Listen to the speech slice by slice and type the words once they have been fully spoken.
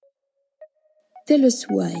Tell us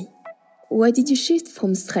why. Why did you shift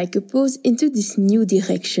from strike a pose into this new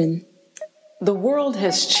direction? The world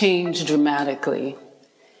has changed dramatically,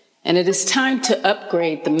 and it is time to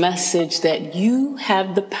upgrade the message that you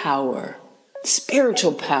have the power,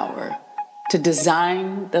 spiritual power, to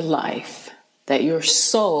design the life that your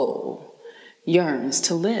soul yearns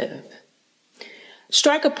to live.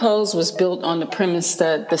 Strike a pose was built on the premise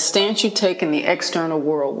that the stance you take in the external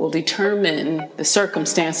world will determine the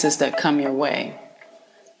circumstances that come your way.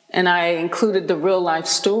 And I included the real life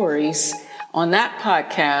stories on that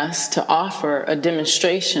podcast to offer a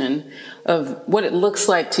demonstration of what it looks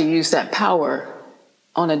like to use that power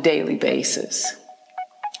on a daily basis.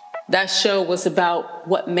 That show was about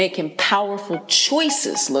what making powerful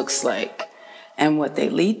choices looks like and what they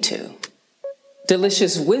lead to.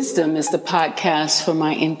 Delicious Wisdom is the podcast for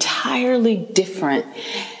my entirely different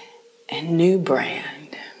and new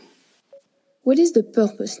brand. What is the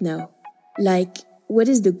purpose now? Like, what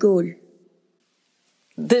is the goal?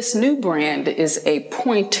 This new brand is a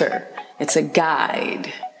pointer. It's a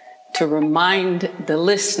guide to remind the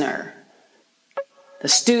listener, the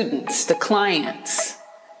students, the clients,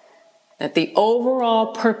 that the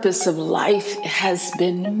overall purpose of life has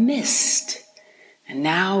been missed. And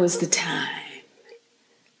now is the time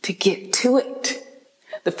to get to it.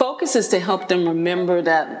 The focus is to help them remember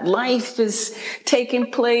that life is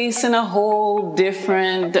taking place in a whole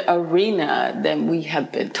different arena than we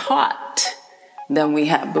have been taught, than we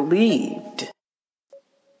have believed.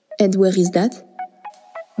 And where is that?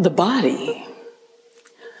 The body.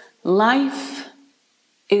 Life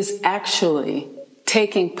is actually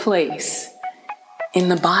taking place in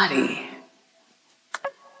the body.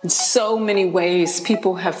 In so many ways,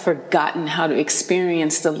 people have forgotten how to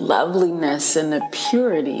experience the loveliness and the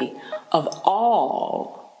purity of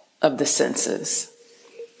all of the senses.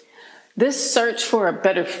 This search for a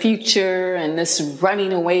better future and this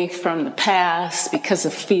running away from the past because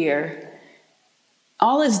of fear,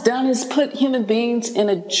 all it's done is put human beings in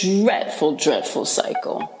a dreadful, dreadful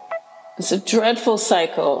cycle. It's a dreadful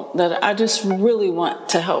cycle that I just really want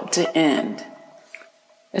to help to end.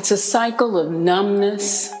 It's a cycle of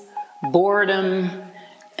numbness, boredom,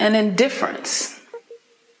 and indifference.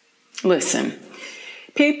 Listen,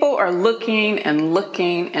 people are looking and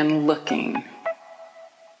looking and looking.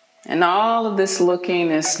 And all of this looking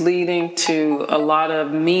is leading to a lot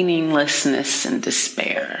of meaninglessness and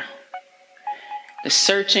despair. The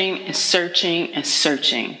searching and searching and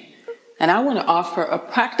searching. And I want to offer a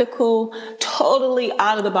practical, totally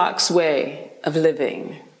out-of-the-box way of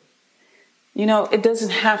living. You know, it doesn't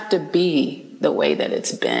have to be the way that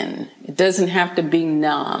it's been. It doesn't have to be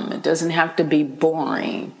numb. It doesn't have to be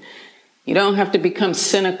boring. You don't have to become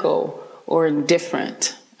cynical or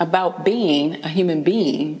indifferent about being a human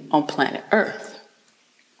being on planet Earth.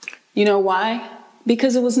 You know why?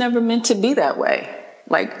 Because it was never meant to be that way.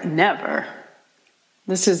 Like, never.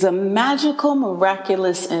 This is a magical,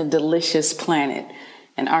 miraculous, and delicious planet.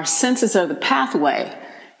 And our senses are the pathway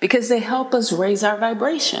because they help us raise our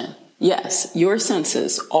vibration. Yes, your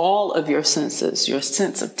senses, all of your senses, your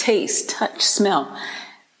sense of taste, touch, smell,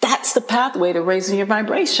 that's the pathway to raising your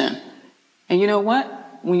vibration. And you know what?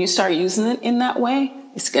 When you start using it in that way,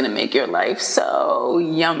 it's going to make your life so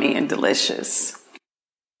yummy and delicious.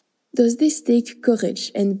 Does this take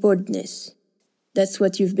courage and boldness? That's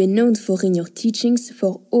what you've been known for in your teachings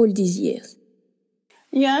for all these years.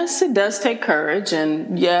 Yes, it does take courage,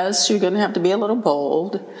 and yes, you're going to have to be a little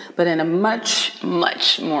bold, but in a much,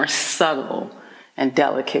 much more subtle and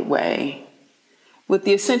delicate way. With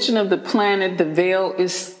the ascension of the planet, the veil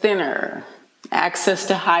is thinner. Access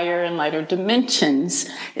to higher and lighter dimensions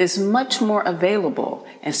is much more available,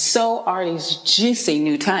 and so are these juicy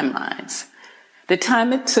new timelines. The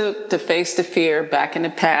time it took to face the fear back in the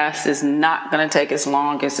past is not going to take as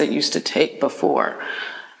long as it used to take before.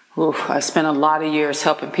 I spent a lot of years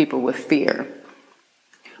helping people with fear.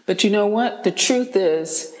 But you know what? The truth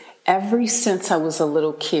is, ever since I was a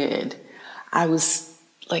little kid, I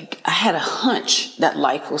had a hunch that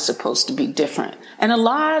life was supposed to be different. And a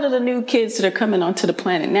lot of the new kids that are coming onto the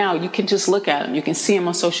planet now, you can just look at them. You can see them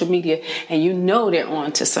on social media, and you know they're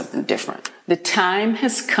on to something different. The time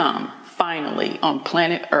has come, finally, on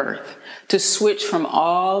planet Earth, to switch from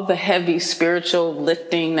all the heavy spiritual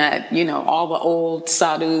lifting that, all the old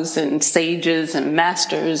sadhus and sages and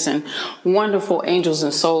masters and wonderful angels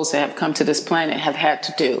and souls that have come to this planet have had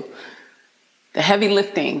to do. The heavy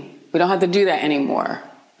lifting, we don't have to do that anymore.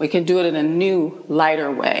 We can do it in a new, lighter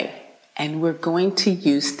way. And we're going to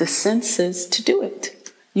use the senses to do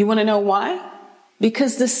it. You want to know why?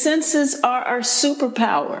 Because the senses are our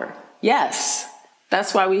superpower. Yes,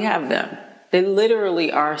 that's why we have them. They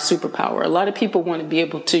literally are a superpower. A lot of people want to be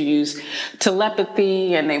able to use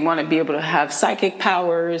telepathy, and they want to be able to have psychic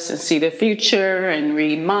powers and see the future and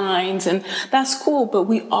read minds. And that's cool, but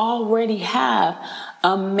we already have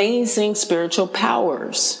amazing spiritual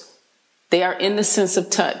powers. They are in the sense of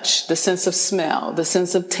touch, the sense of smell, the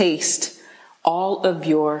sense of taste, all of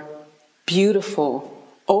your beautiful,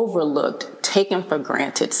 overlooked, taken for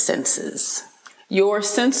granted senses. Your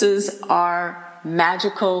senses are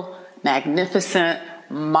magical, magnificent,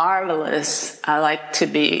 marvelous. I like to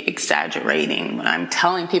be exaggerating when I'm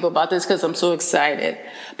telling people about this because I'm so excited.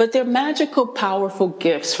 But they're magical, powerful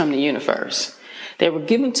gifts from the universe. They were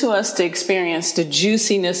given to us to experience the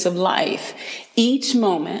juiciness of life. Each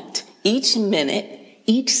moment, each minute,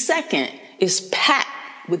 each second is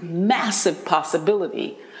packed with massive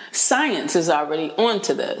possibility. Science is already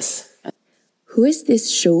onto this. Who is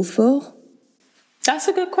this show for? That's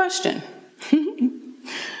a good question.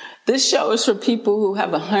 This show is for people who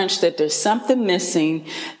have a hunch that there's something missing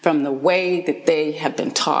from the way that they have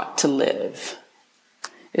been taught to live.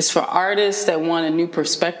 It's for artists that want a new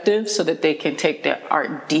perspective so that they can take their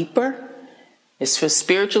art deeper. It's for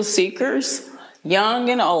spiritual seekers, young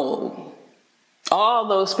and old. All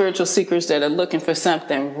those spiritual seekers that are looking for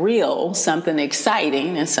something real, something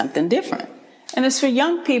exciting, and something different. And it's for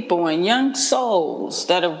young people and young souls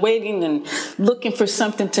that are waiting and looking for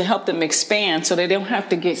something to help them expand so they don't have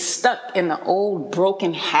to get stuck in the old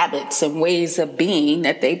broken habits and ways of being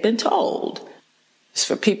that they've been told. It's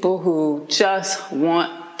for people who just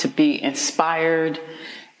want to be inspired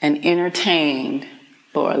and entertained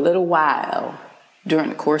for a little while during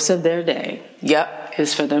the course of their day. Yep,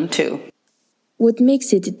 it's for them too. What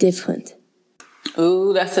makes it different?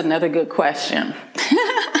 Ooh, that's another good question.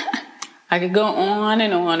 I could go on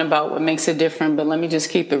and on about what makes it different, but let me just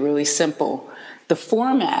keep it really simple. The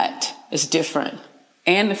format is different,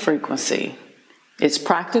 and the frequency. It's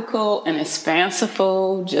practical and it's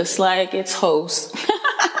fanciful, just like its host.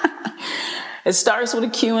 It starts with a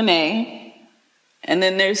Q&A, and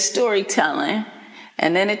then there's storytelling,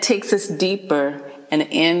 and then it takes us deeper and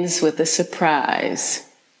ends with a surprise.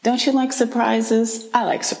 Don't you like surprises? I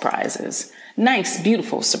like surprises. Nice,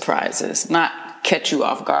 beautiful surprises, not catch you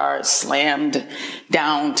off guard, slammed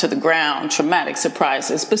down to the ground, traumatic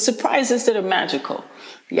surprises, but surprises that are magical.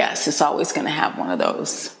 Yes, it's always going to have one of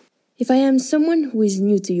those. If I am someone who is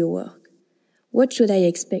new to your work, what should I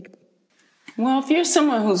expect? Well, if you're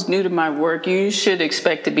someone who's new to my work, you should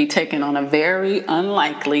expect to be taken on a very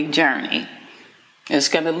unlikely journey. It's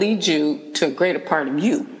going to lead you to a greater part of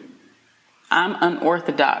you. I'm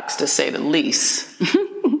unorthodox, to say the least.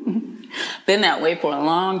 Been that way for a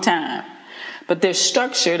long time. But there's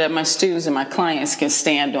structure that my students and my clients can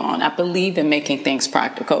stand on. I believe in making things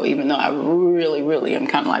practical, even though I really am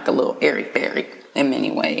kind of like a little airy-fairy in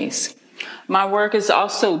many ways. My work is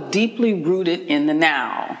also deeply rooted in the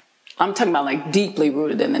now. I'm talking about like deeply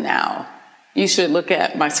rooted in the now. You should look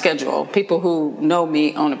at my schedule. People who know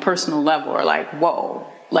me on a personal level are like, whoa,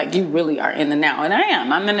 like you really are in the now. And I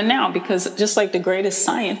am. I'm in the now because just like the greatest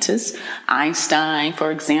scientists, Einstein, for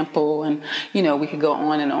example, and, we could go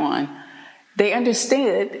on and on. They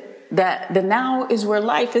understood that the now is where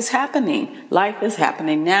life is happening. Life is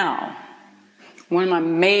happening now. One of my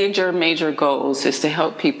major goals is to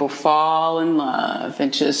help people fall in love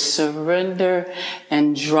and just surrender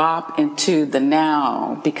and drop into the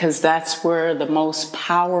now, because that's where the most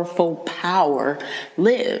powerful power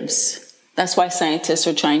lives. That's why scientists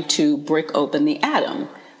are trying to break open the atom,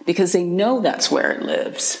 because they know that's where it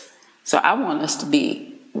lives. So I want us to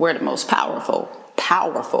be where the most powerful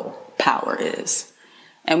power is.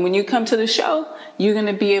 And when you come to the show, you're going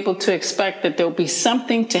to be able to expect that there'll be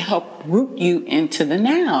something to help root you into the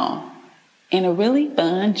now in a really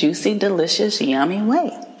fun, juicy, delicious, yummy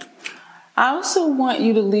way. I also want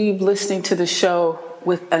you to leave listening to the show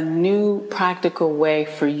with a new practical way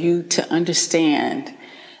for you to understand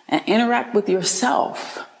and interact with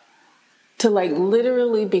yourself, to like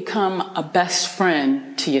literally become a best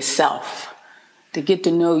friend to yourself, to get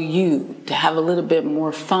to know you, to have a little bit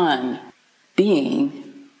more fun being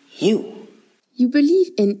you. You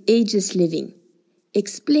believe in ageless living.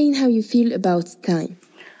 Explain how you feel about time.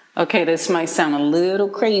 Okay, this might sound a little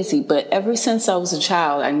crazy, but ever since I was a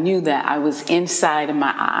child, I knew that I was inside of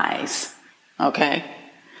my eyes. Okay?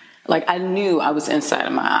 Like I knew I was inside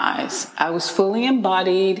of my eyes. I was fully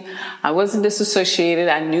embodied. I wasn't disassociated.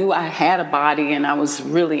 I knew I had a body and I was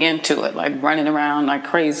really into it, like running around like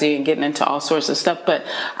crazy and getting into all sorts of stuff. But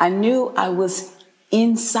I knew I was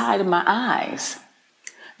inside of my eyes.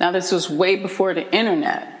 Now, this was way before the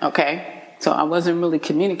internet, okay? So I wasn't really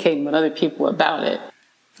communicating with other people about it.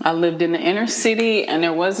 I lived in the inner city, and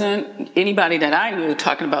there wasn't anybody that I knew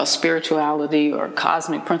talking about spirituality or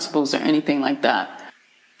cosmic principles or anything like that.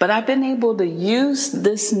 But I've been able to use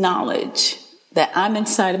this knowledge that I'm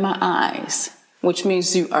inside of my eyes, which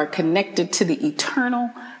means you are connected to the eternal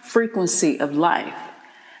frequency of life.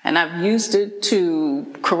 And I've used it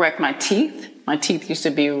to correct my teeth. My teeth used to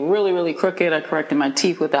be really, really crooked. I corrected my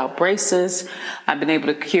teeth without braces. I've been able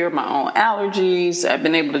to cure my own allergies. I've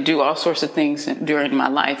been able to do all sorts of things during my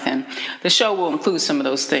life. And the show will include some of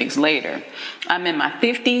those things later. I'm in my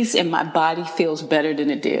 50s and my body feels better than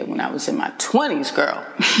it did when I was in my 20s, girl.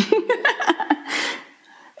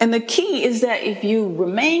 And the key is that if you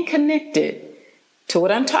remain connected to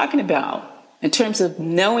what I'm talking about, in terms of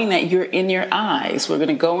knowing that you're in your eyes, we're going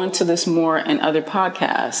to go into this more in other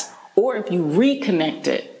podcasts. Or if you reconnect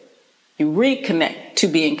it, you reconnect to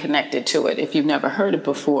being connected to it if you've never heard it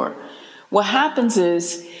before. What happens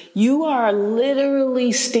is you are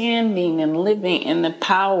literally standing and living in the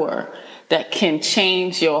power that can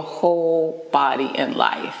change your whole body and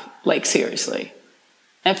life. Like, seriously.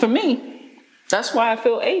 And for me, that's why I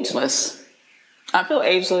feel ageless. I feel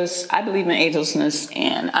ageless. I believe in agelessness,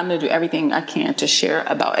 and I'm going to do everything I can to share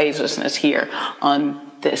about agelessness here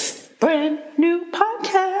on this brand new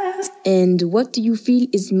podcast. And what do you feel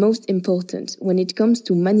is most important when it comes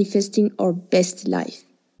to manifesting our best life?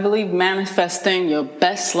 I believe manifesting your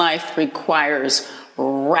best life requires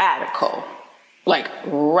radical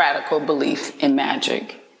belief in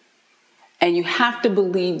magic. And you have to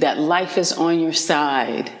believe that life is on your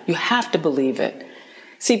side. You have to believe it.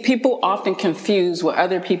 See, people often confuse what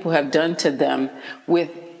other people have done to them with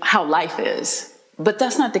how life is. But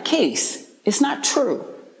that's not the case. It's not true.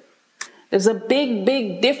 There's a big,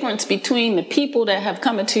 big difference between the people that have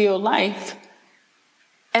come into your life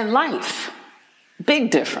and life.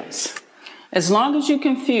 Big difference. As long as you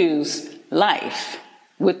confuse life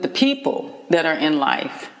with the people that are in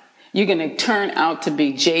life, you're going to turn out to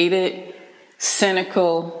be jaded,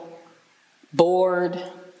 cynical, bored,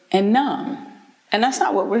 and numb. And that's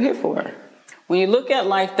not what we're here for. When you look at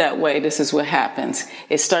life that way, this is what happens.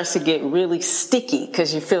 It starts to get really sticky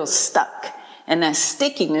because you feel stuck. And that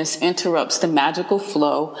stickiness interrupts the magical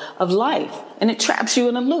flow of life. And it traps you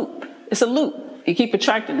in a loop. It's a loop. You keep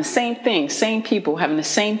attracting the same things, same people, having the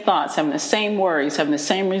same thoughts, having the same worries, having the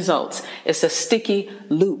same results. It's a sticky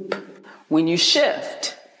loop. When you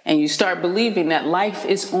shift and you start believing that life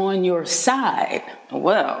is on your side,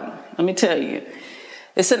 well, let me tell you,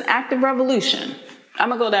 it's an active revolution. I'm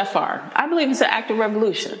going to go that far. I believe it's an active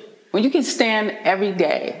revolution. When you can stand every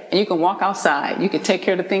day and you can walk outside, you can take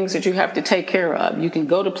care of the things that you have to take care of. You can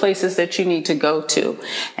go to places that you need to go to.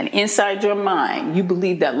 And inside your mind, you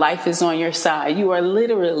believe that life is on your side. You are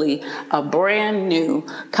literally a brand new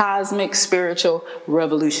cosmic spiritual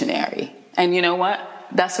revolutionary. And you know what?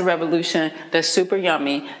 That's a revolution that's super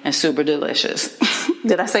yummy and super delicious.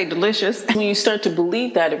 Did I say delicious? When you start to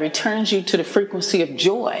believe that, it returns you to the frequency of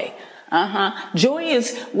joy. Joy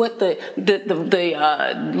is what the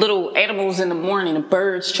little animals in the morning, the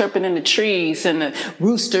birds chirping in the trees and the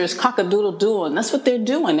roosters cock-a-doodle-doing. That's what they're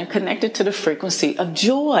doing. They're connected to the frequency of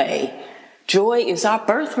joy. Joy is our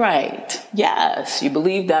birthright. Yes, you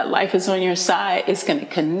believe that life is on your side. It's going to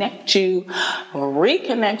connect you or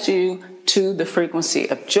reconnect you to the frequency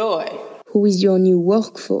of joy. Who is your new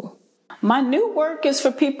work for? My new work is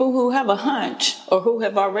for people who have a hunch or who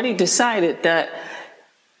have already decided that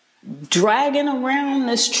dragging around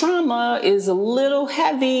this trauma is a little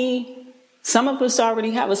heavy. Some of us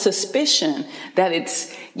already have a suspicion that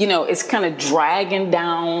it's kind of dragging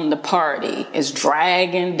down the party. It's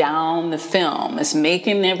dragging down the film. It's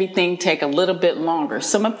making everything take a little bit longer.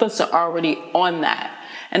 Some of us are already on that.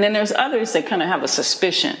 And then there's others that kind of have a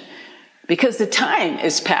suspicion because the time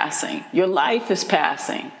is passing. Your life is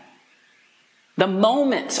passing. The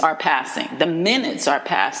moments are passing. The minutes are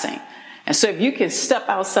passing. And so if you can step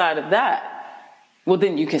outside of that, well,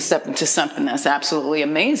 then you can step into something that's absolutely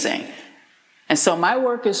amazing. And so my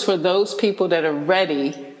work is for those people that are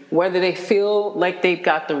ready, whether they feel like they've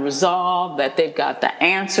got the resolve, that they've got the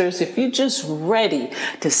answers. If you're just ready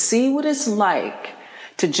to see what it's like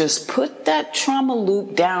to just put that trauma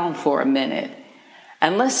loop down for a minute,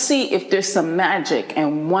 and let's see if there's some magic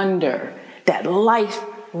and wonder that life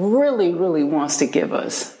really, really wants to give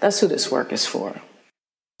us. That's who this work is for.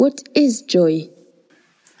 What is joy?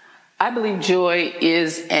 I believe joy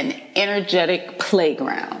is an energetic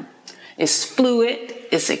playground. It's fluid,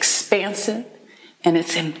 it's expansive, and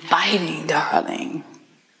it's inviting, darling.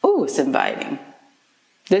 Ooh, it's inviting.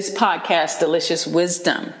 This podcast, Delicious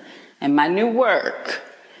Wisdom, and my new work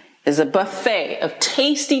is a buffet of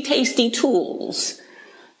tasty, tasty tools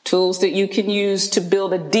Tools that you can use to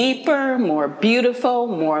build a deeper, more beautiful,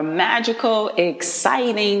 more magical,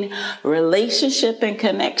 exciting relationship and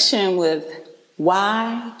connection with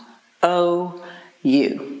Y-O-U,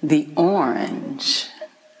 the orange.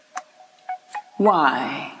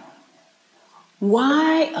 Why?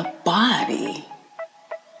 Why a body?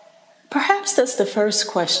 Perhaps that's the first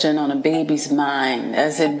question on a baby's mind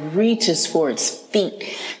as it reaches for its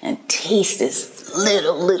feet and tastes its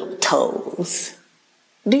little toes.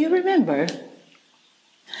 Do you remember?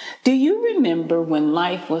 Do you remember when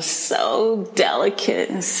life was so delicate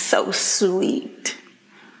and so sweet?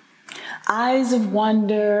 Eyes of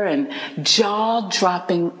wonder and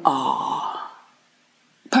jaw-dropping awe.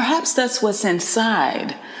 Perhaps that's what's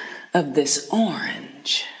inside of this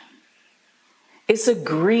orange. It's a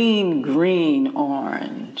green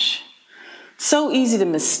orange. So easy to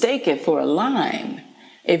mistake it for a lime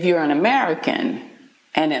if you're an American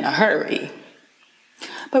and in a hurry.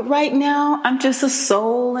 But right now, I'm just a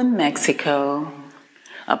soul in Mexico.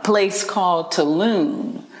 A place called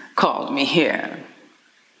Tulum called me here.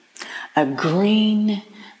 A green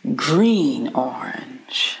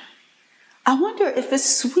orange. I wonder if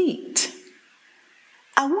it's sweet.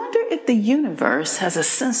 I wonder if the universe has a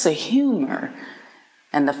sense of humor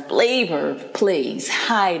and the flavor plays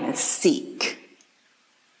hide and seek.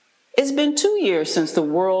 It's been 2 years since the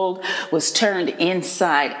world was turned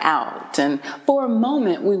inside out, and for a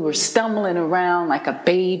moment we were stumbling around like a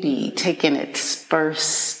baby taking its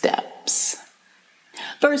first steps.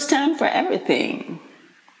 First time for everything.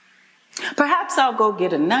 Perhaps I'll go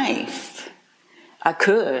get a knife. I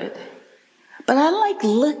could, but I like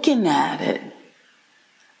looking at it.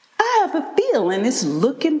 I have a feeling it's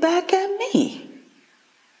looking back at me.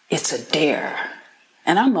 It's a dare,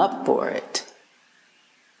 and I'm up for it.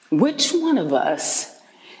 Which one of us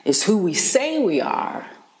is who we say we are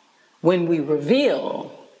when we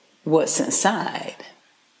reveal what's inside?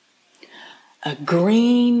 A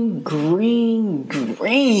green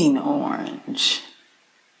orange.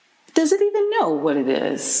 Does it even know what it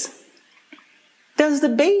is? Does the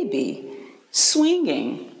baby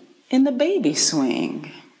swinging in the baby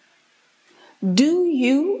swing? Do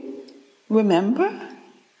you remember?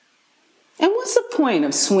 And what's the point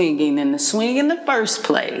of swinging in the swing in the first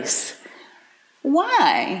place?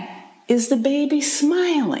 Why is the baby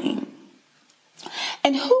smiling?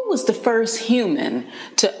 And who was the first human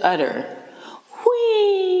to utter,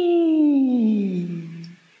 whee?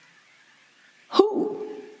 Who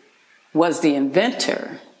was the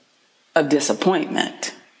inventor of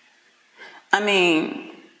disappointment? I mean,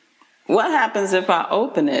 what happens if I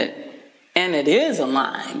open it and it is a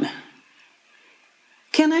lime?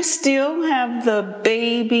 Can I still have the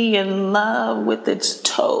baby in love with its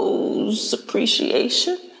toes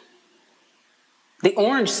appreciation? The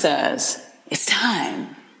orange says, it's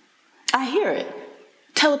time. I hear it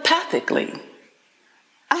telepathically.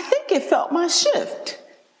 I think it felt my shift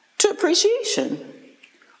to appreciation.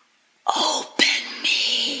 Open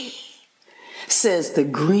me, says the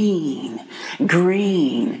green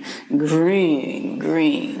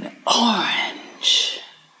orange.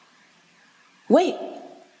 Wait.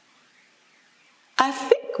 I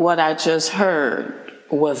think what I just heard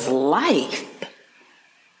was life.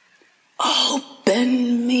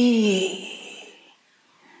 Open me.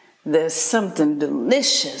 There's something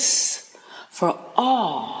delicious for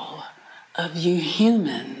all of you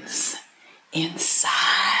humans inside.